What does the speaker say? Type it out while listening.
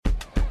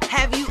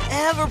Have you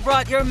ever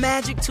brought your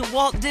magic to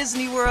Walt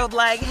Disney World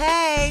like,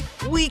 hey,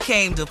 we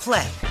came to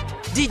play?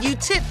 Did you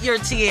tip your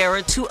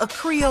tiara to a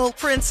Creole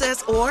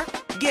princess or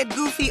get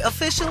goofy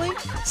officially?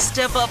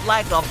 Step up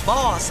like a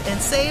boss and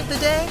save the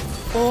day?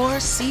 Or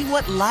see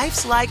what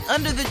life's like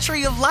under the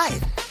tree of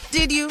life?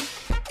 Did you?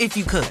 If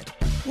you could.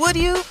 Would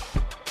you?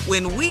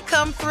 When we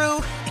come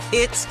through,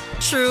 it's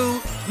true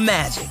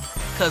magic.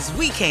 'Cause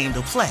we came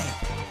to play.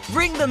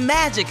 Bring the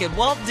magic at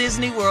Walt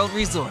Disney World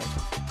Resort.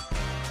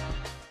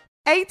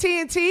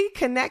 AT&T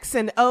connects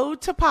an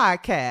ode to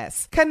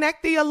podcasts.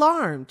 Connect the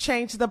alarm.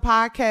 Change the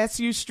podcast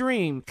you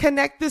stream.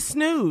 Connect the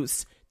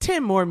snooze.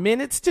 10 more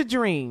minutes to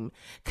dream.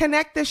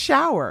 Connect the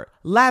shower.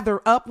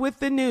 Lather up with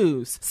the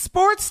news.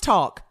 Sports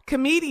talk,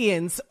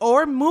 comedians,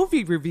 or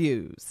movie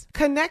reviews.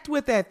 Connect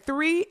with that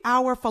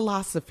 3-hour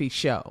philosophy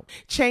show.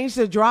 Change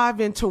the drive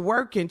into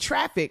work in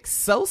traffic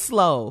so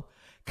slow.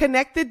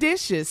 Connect the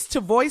dishes to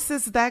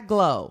voices that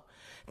glow.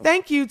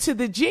 Thank you to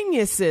the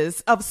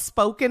geniuses of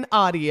spoken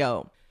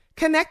audio.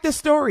 Connect the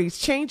stories,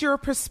 change your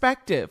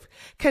perspective.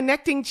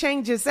 Connecting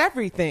changes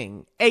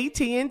everything.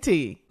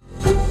 AT&T.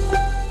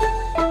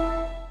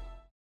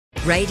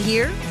 Right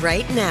here,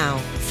 right now.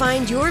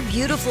 Find your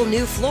beautiful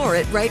new floor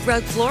at Right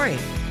Rug Flooring.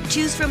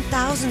 Choose from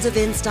thousands of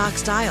in-stock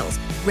styles,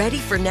 ready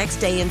for next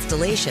day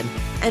installation,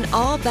 and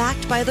all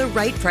backed by the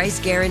right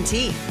price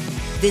guarantee.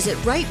 Visit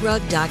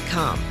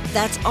rightrug.com.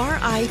 That's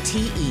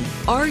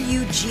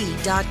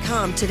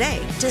RITERUG.com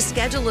today to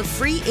schedule a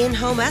free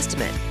in-home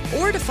estimate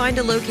or to find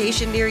a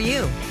location near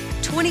you.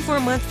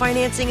 24-month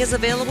financing is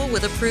available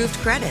with approved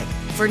credit.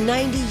 For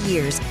 90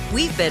 years,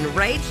 we've been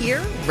right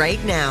here,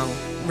 right now.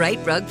 Right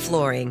Rug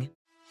Flooring.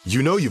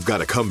 You know you've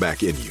got a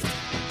comeback in you.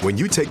 When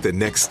you take the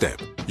next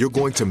step, you're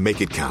going to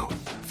make it count.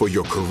 For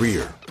your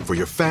career, for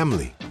your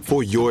family,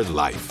 for your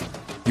life.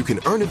 You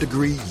can earn a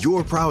degree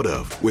you're proud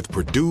of with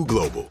Purdue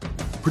Global.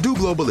 Purdue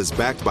Global is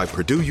backed by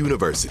Purdue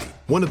University,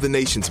 one of the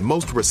nation's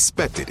most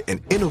respected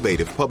and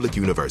innovative public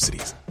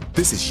universities.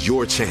 This is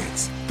your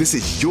chance. This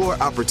is your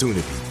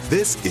opportunity.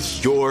 This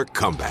is your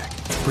comeback.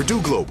 Purdue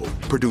Global,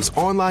 Purdue's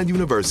online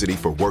university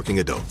for working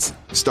adults.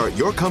 Start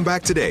your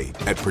comeback today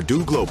at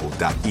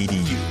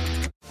purdueglobal.edu.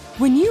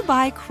 When you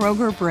buy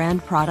Kroger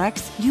brand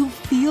products, you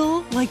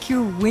feel like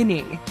you're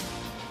winning.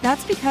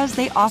 That's because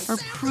they offer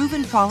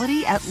proven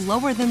quality at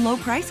lower than low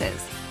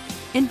prices.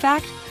 In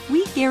fact,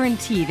 we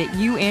guarantee that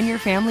you and your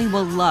family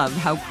will love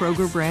how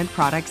Kroger brand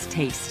products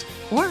taste,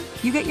 or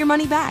you get your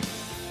money back.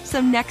 So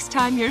next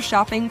time you're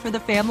shopping for the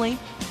family,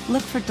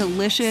 look for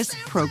delicious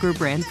Kroger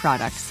brand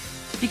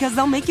products, because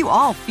they'll make you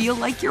all feel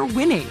like you're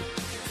winning.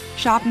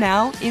 Shop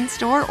now,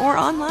 in-store, or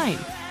online.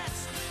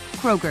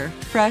 Kroger,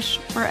 fresh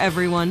for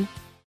everyone.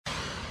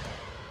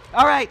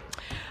 All right.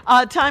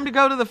 Time to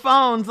go to the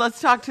phones.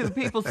 Let's talk to the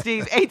people,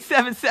 Steve.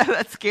 877,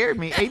 that scared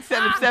me.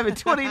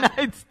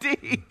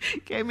 877-29-STEVE.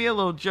 Gave me a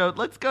little joke.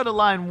 Let's go to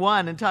line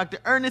 1 and talk to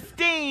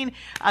Ernestine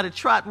out of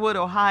Trotwood,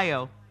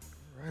 Ohio.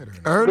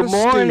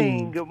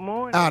 Ernestine, good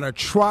morning. Out of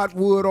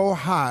Trotwood,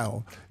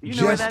 Ohio.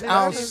 Just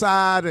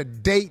outside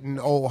of Dayton,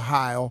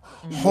 Ohio.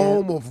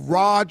 Home of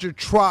Roger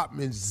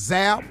Troutman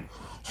Zapp.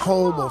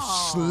 Home of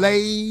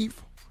Slave.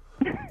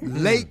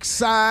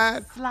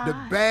 Lakeside. The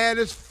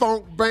baddest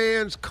funk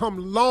bands come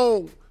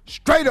long.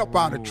 Straight up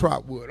out of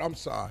Trotwood. I'm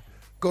sorry.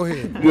 Go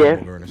ahead.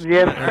 Yes,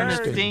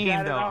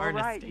 Ernestine, though.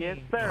 Right. Yes,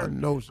 sir. I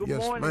know. Good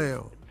yes, morning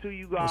ma'am. to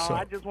you all.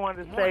 I just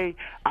wanted to say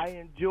I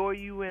enjoy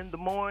you in the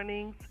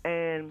mornings.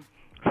 And,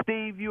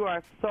 Steve, you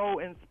are so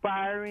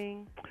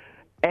inspiring.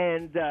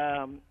 And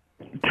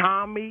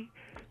Tommy,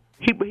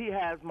 he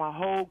has my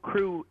whole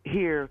crew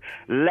here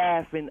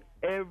laughing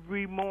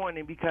every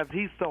morning because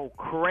he's so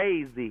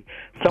crazy.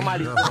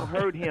 Somebody's going to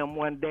hurt him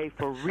one day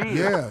for real.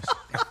 Yes,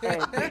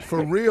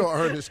 for real,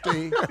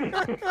 Ernestine.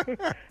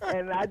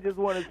 And I just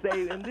want to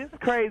say, in this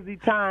crazy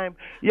time,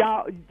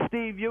 y'all,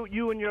 Steve,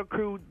 you and your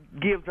crew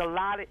gives a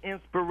lot of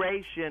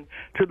inspiration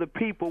to the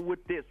people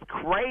with this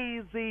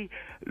crazy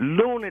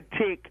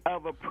lunatic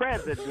of a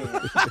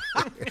president.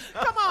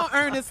 Come on,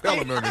 Ernestine.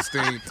 Tell him,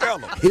 Ernestine. Tell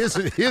him.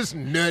 His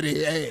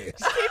nutty ass.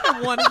 Keep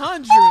it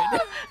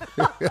 100.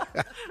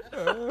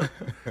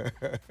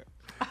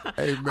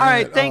 Hey, man, All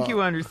right, thank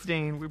you,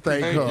 Ernestine. We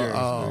Thank appreciate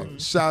her.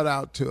 Shout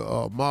out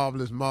to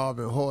Marvelous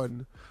Marvin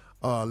Horton,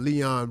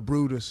 Leon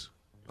Brutus,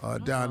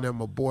 down there,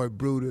 my boy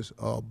Brutus,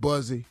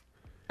 Buzzy,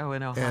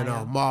 in Ohio.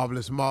 and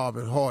Marvelous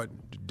Marvin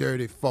Horton, the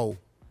Dirty Foe.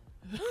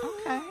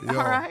 Okay, Yo,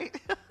 all right.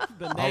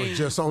 I was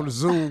just on a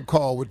Zoom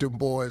call with them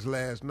boys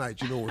last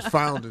night. You know, it was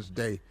Founders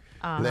Day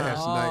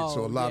last night,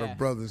 so a lot of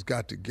brothers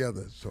got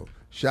together. So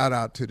shout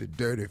out to the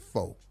Dirty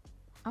Foe.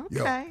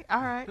 Okay,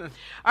 all right. All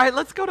right,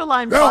 let's go to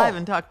line 5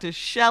 and talk to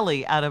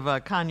Shelly out of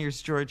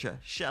Conyers, Georgia.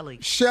 Shelly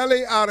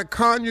out of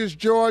Conyers,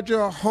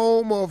 Georgia,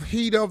 home of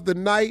Heat of the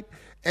Night,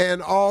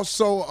 and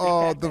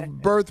also the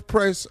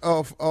birthplace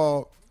of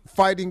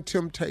Fighting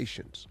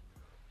Temptations.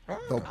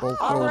 Both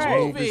those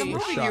movies were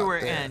shot you were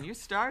there. in. You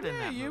started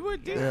that. You were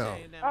down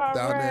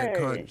there in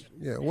Conyers.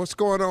 Yeah, what's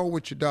going on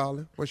with you,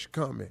 darling? What's your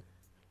comment?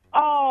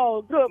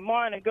 Oh, good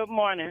morning. Good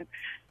morning.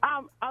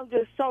 I'm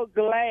just so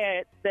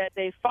glad that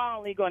they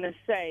finally going to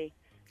say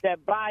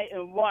that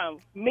Biden won.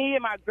 Me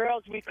and my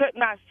girls, we could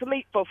not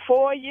sleep for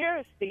 4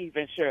 years, Steve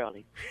and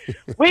Shirley.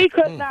 We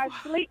could not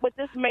sleep with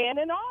this man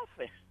in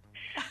office.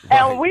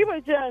 Right. And we were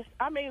just,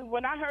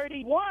 when I heard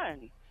he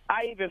won,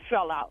 I even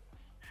fell out.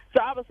 So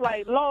I was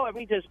like, Lord,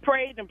 we just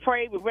prayed and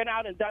prayed. We went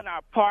out and done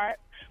our part.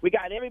 We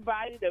got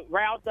everybody that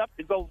roused up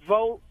to go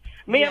vote.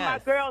 Me and my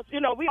girls,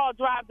 we all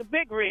drive the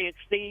big rig,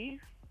 Steve.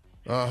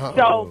 Uh-huh.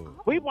 So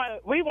we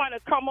want to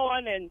come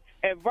on and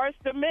verse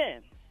the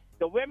men.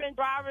 The women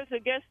drivers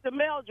against the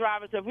male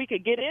drivers, if we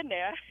could get in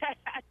there.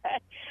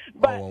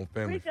 But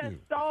we just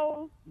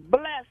so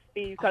blessed,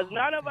 Steve, because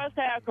none of us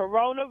have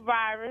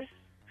coronavirus,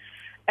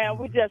 and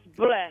we just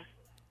blessed,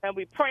 and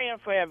we praying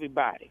for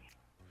everybody.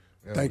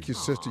 Thank you,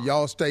 sister.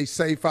 Y'all stay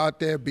safe out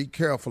there. Be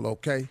careful,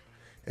 okay?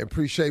 And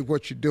appreciate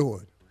what you're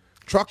doing.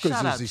 Truckers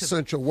is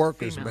essential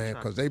workers, man,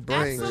 because they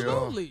bring.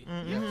 Absolutely.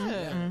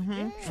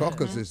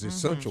 Truckers is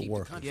essential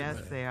workers. Yes,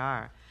 man. They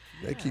are.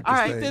 They keep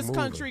this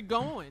country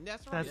going.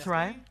 That's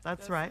right.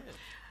 That's right.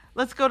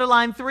 Let's go to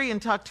line 3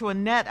 and talk to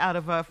Annette out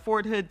of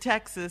Fort Hood,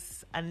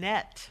 Texas.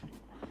 Annette.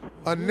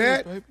 Good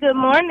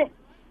morning.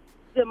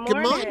 Good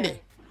morning.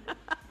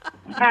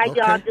 How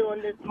y'all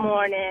doing this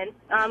morning?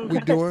 We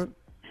doing?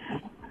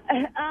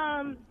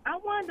 I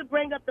wanted to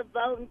bring up the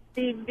voting,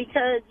 Steve,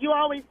 because you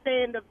always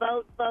saying the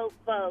vote.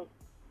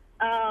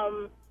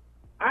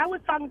 I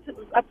was talking to,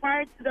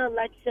 prior to the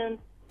election,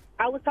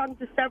 I was talking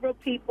to several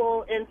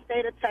people in the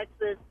state of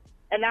Texas,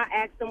 and I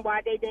asked them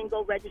why they didn't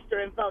go register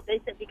and vote.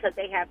 They said because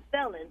they have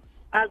felons.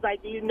 I was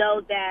like, do you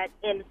know that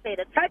in the state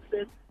of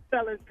Texas,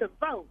 felons could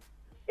vote?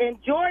 In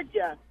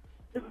Georgia,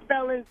 the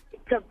felons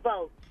could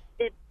vote.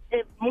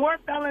 If more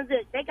felons,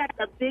 they got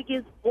the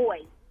biggest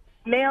voice,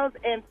 males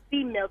and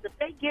females. If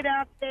they get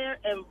out there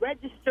and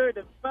register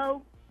to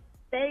vote,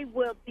 they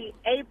will be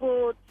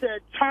able to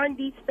turn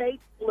these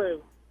states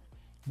blue.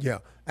 Yeah,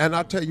 and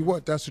I'll tell you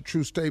what, that's a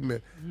true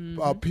statement.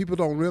 People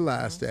don't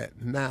realize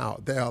that now.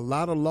 There are a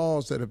lot of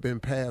laws that have been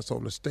passed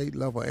on the state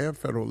level and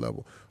federal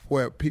level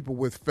where people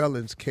with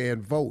felons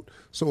can vote.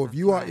 So if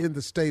you are in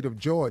the state of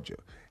Georgia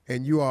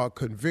and you are a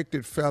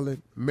convicted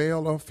felon,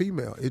 male or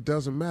female, it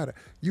doesn't matter.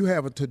 You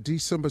have until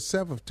December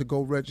 7th to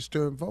go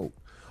register and vote.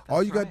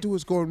 All you got to do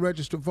is go and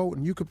register to vote,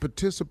 and you can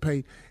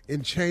participate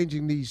in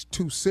changing these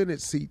 2 Senate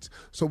seats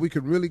so we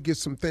can really get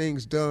some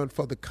things done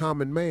for the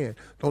common man.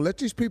 Don't let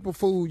these people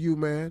fool you,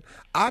 man.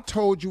 I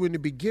told you in the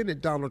beginning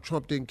Donald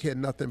Trump didn't care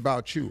nothing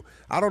about you.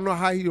 I don't know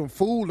how he done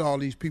fooled all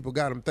these people,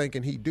 got him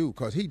thinking he do,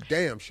 because he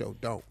damn sure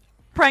don't.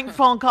 Prank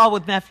phone call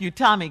with Nephew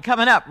Tommy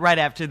coming up right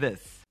after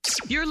this.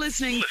 You're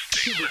listening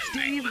to the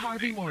Steve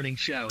Harvey Morning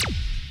Show.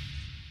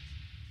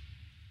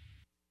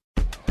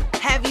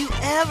 Have you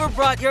ever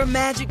brought your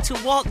magic to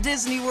Walt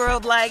Disney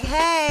World like,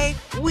 hey,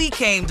 we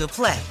came to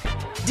play?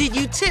 Did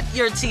you tip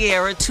your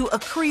tiara to a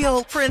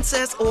Creole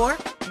princess or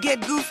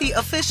get goofy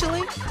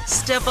officially?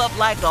 Step up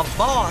like a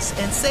boss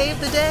and save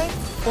the day?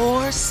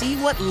 Or see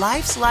what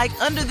life's like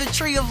under the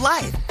tree of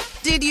life?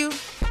 Did you?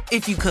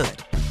 If you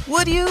could.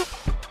 Would you?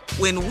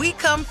 When we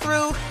come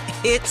through,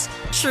 it's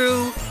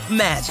true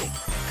magic.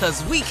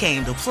 'Cause we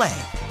came to play.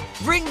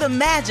 Bring the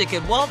magic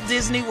at Walt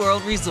Disney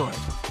World Resort.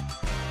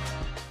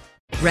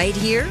 Right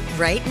here,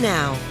 right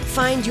now.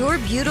 Find your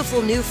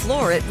beautiful new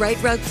floor at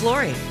Right Rug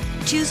Flooring.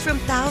 Choose from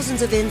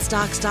thousands of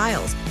in-stock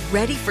styles,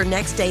 ready for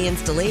next day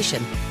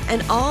installation,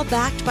 and all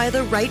backed by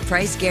the right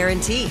price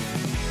guarantee.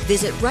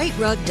 Visit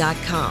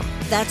rightrug.com.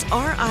 That's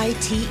RITERUG.com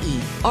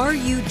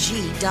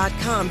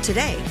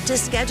today to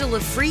schedule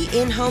a free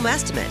in-home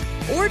estimate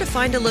or to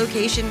find a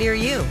location near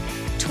you.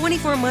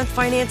 24-month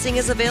financing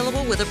is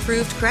available with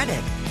approved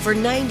credit. For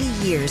 90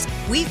 years,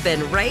 we've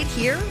been right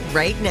here,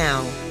 right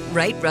now.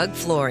 Right Rug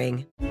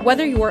Flooring.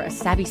 Whether you're a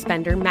savvy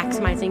spender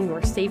maximizing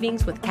your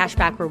savings with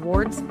cashback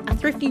rewards, a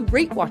thrifty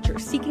rate watcher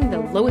seeking the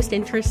lowest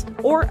interest,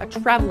 or a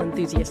travel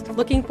enthusiast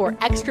looking for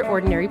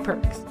extraordinary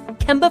perks,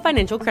 Kemba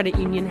Financial Credit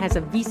Union has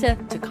a visa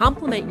to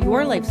complement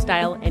your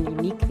lifestyle and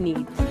unique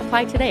needs.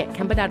 Apply today at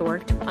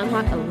Kemba.org to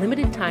unlock a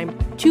limited time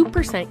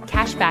 2%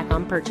 cash back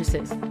on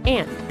purchases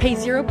and pay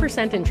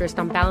 0% interest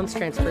on balance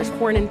transfers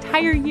for an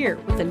entire year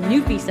with a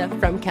new visa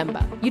from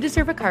Kemba. You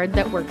deserve a card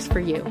that works for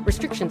you.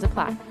 Restrictions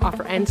apply.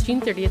 Offer ends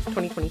June 30th,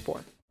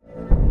 2024.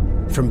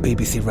 From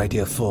BBC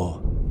Radio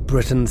 4,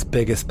 Britain's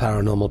biggest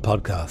paranormal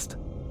podcast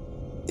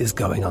is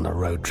going on a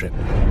road trip.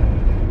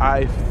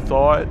 I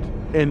thought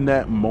in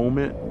that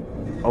moment,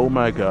 oh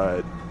my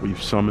God,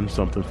 we've summoned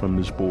something from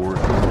this board.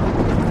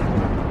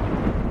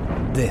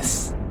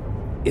 This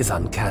is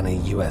Uncanny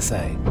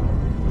USA.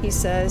 He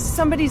says,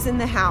 somebody's in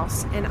the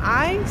house, and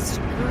I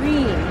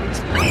screamed.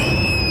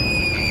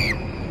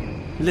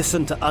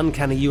 Listen to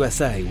Uncanny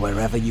USA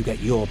wherever you get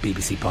your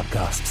BBC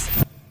podcasts,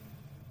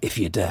 if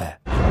you dare.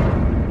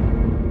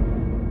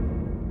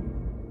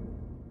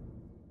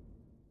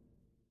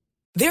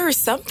 There are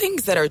some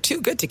things that are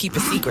too good to keep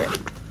a secret.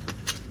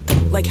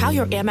 Like how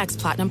your Amex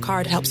Platinum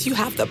card helps you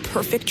have the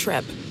perfect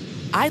trip.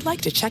 I'd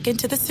like to check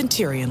into the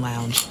Centurion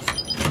Lounge.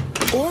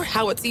 Or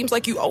how it seems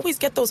like you always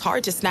get those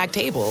hard-to-snag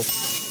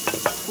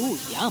tables. Ooh,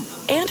 yum.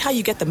 And how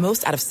you get the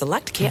most out of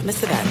select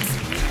can't-miss events.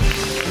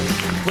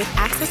 With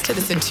access to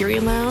the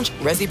Centurion Lounge,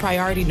 Resi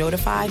Priority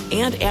Notified,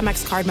 and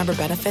Amex card member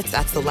benefits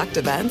at select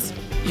events,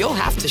 you'll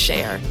have to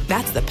share.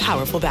 That's the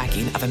powerful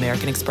backing of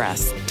American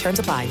Express. Terms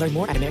apply. Learn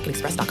more at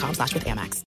americanexpress.com/withAmex.